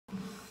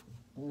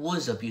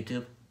What's up,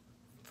 YouTube?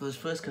 For his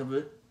first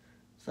cover,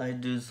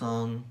 decided to do the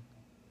song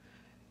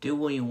Do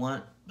What You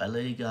Want by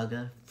Lady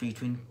Gaga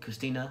featuring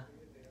Christina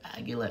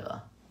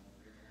Aguilera.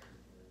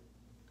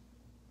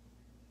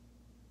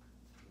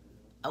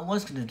 I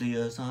was gonna do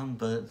the other song,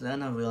 but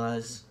then I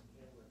realized,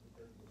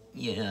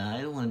 yeah,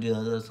 I don't want to do the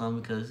other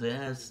song because it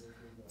has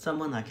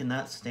someone I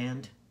cannot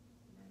stand.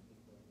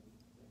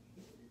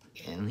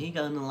 And he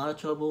got in a lot of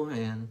trouble,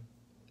 and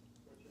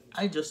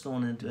I just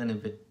don't want to do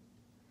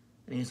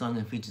any song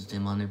that features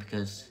him on it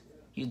because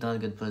he's not a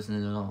good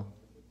person at all.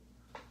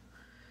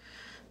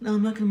 Now,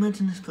 I'm not going to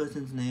mention this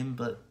person's name,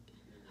 but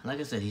like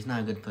I said, he's not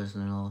a good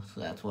person at all,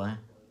 so that's why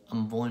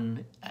I'm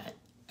avoiding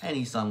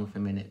any song with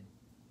him in it.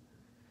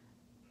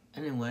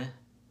 Anyway,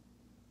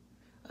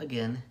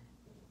 again,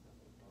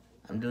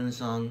 I'm doing the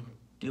song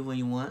Do What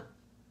You Want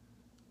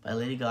by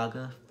Lady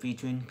Gaga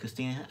featuring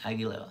Christina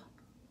Aguilera.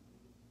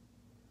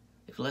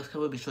 If you like this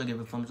cover, be sure to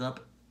give it a thumbs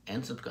up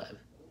and subscribe.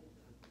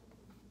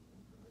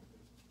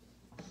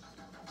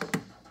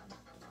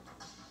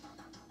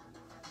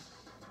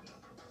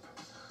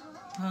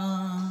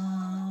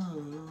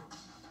 Oh,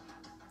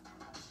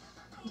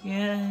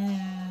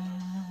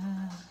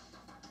 yeah,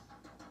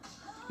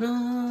 no,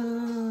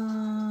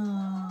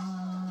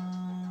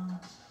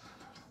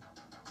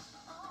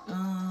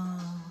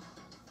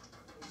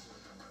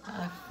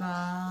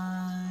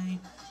 I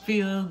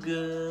feel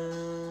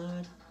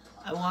good,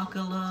 I walk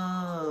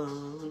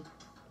alone,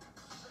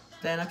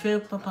 then I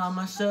trip upon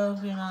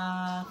myself and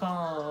I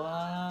fall,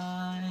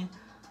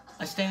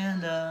 I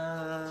stand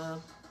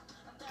up.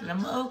 And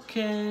I'm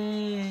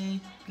okay.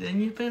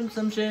 Then you film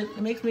some shit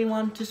that makes me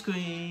want to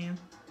scream.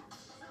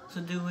 So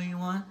do what you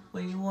want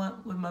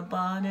with my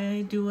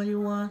body. Do what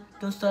you want,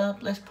 don't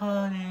stop, let's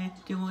party.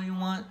 Do what you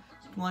want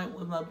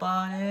with my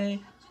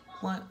body.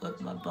 Want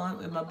with my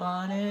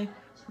body.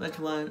 What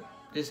you want,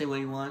 just say what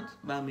you want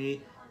about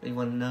me. If you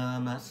want to know,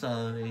 I'm not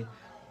sorry.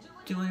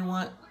 Do what you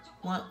want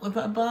with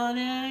my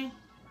body.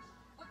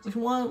 What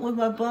you want with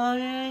my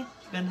body?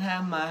 You can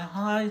have my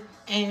heart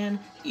and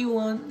you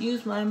won't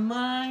use my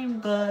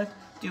mind, but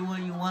do what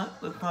you want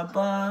with my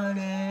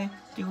body.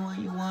 Do what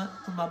you want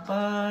with my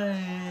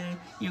body.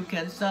 You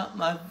can't stop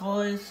my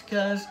voice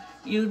cause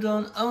you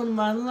don't own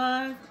my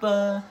life,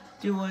 but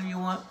do what you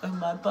want with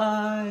my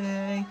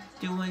body.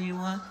 Do what you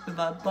want with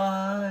my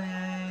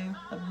body.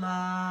 But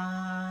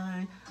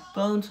my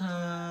bones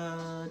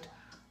hurt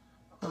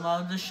from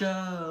all the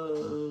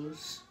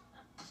shows.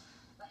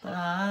 But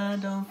I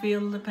don't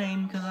feel the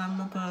pain cause I'm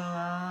a pearl.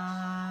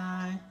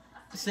 I'm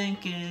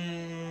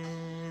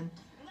sinking.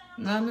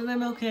 None of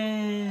them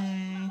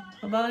okay.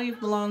 My body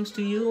belongs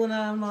to you when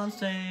I'm on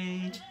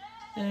stage.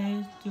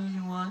 Hey, do what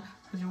you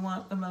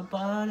want with my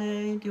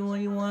body. Do what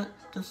you want,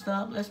 don't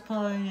stop, let's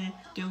party.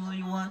 Do what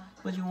you want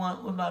with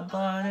my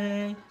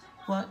body.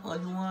 What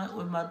you want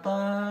with my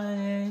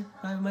body.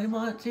 What you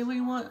want, say what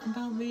you want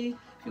about me.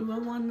 If you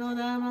want to know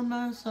that I'm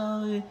not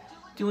sorry.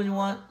 Do what you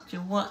want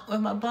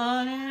with my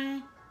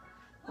body.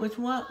 What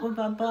you want with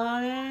my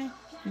body?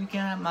 You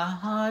can have my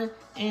heart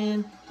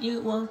and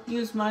you won't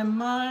use my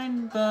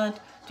mind,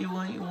 but do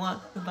what you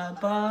want with my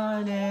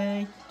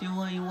body. Do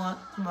what you want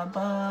with my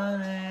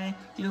body.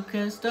 You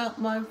can't stop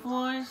my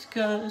voice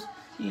cause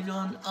you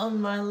don't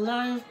own my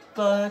life,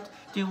 but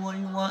do what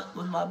you want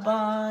with my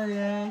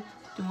body.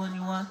 Do what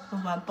you want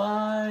with my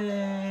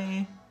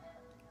body.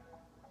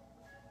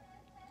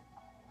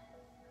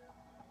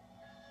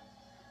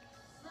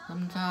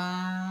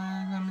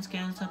 Sometimes I'm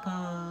scared,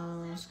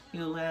 suppose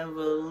you'll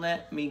ever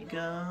let me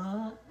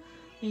go.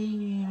 Let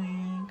me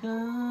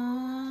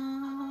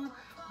go.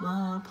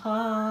 My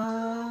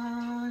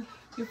part,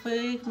 you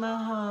break my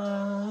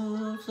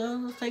heart,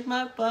 so take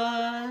my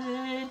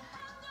body.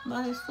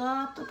 Might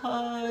stop the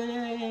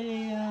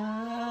party.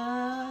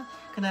 I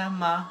can have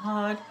my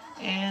heart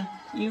and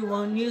you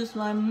won't use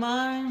my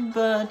mind,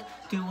 but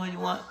do what you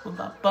want with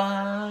my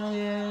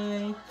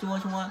body. Do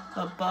what you want with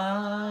my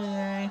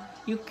body.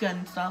 You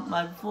can't stop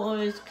my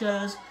voice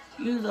cause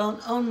you don't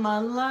own my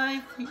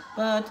life,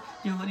 but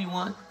do what you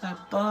want with my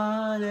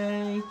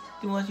body.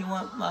 Do what you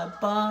want with my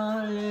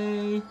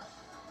body.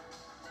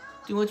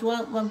 Do what you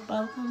want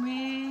with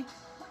me.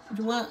 What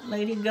you want,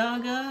 Lady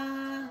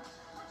Gaga?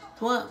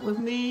 What with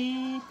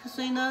me,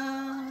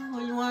 Christina?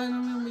 What you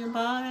want with my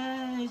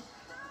body?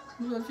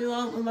 What you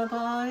want with my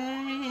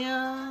body?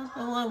 Yeah,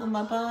 what you want with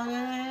my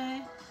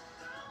body?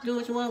 Do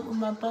what you want with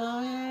my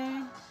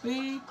body.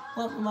 Me,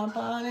 what with my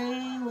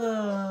body?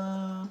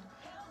 World,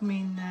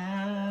 me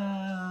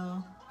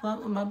now.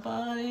 What with my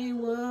body?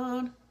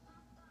 World,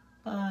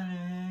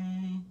 body.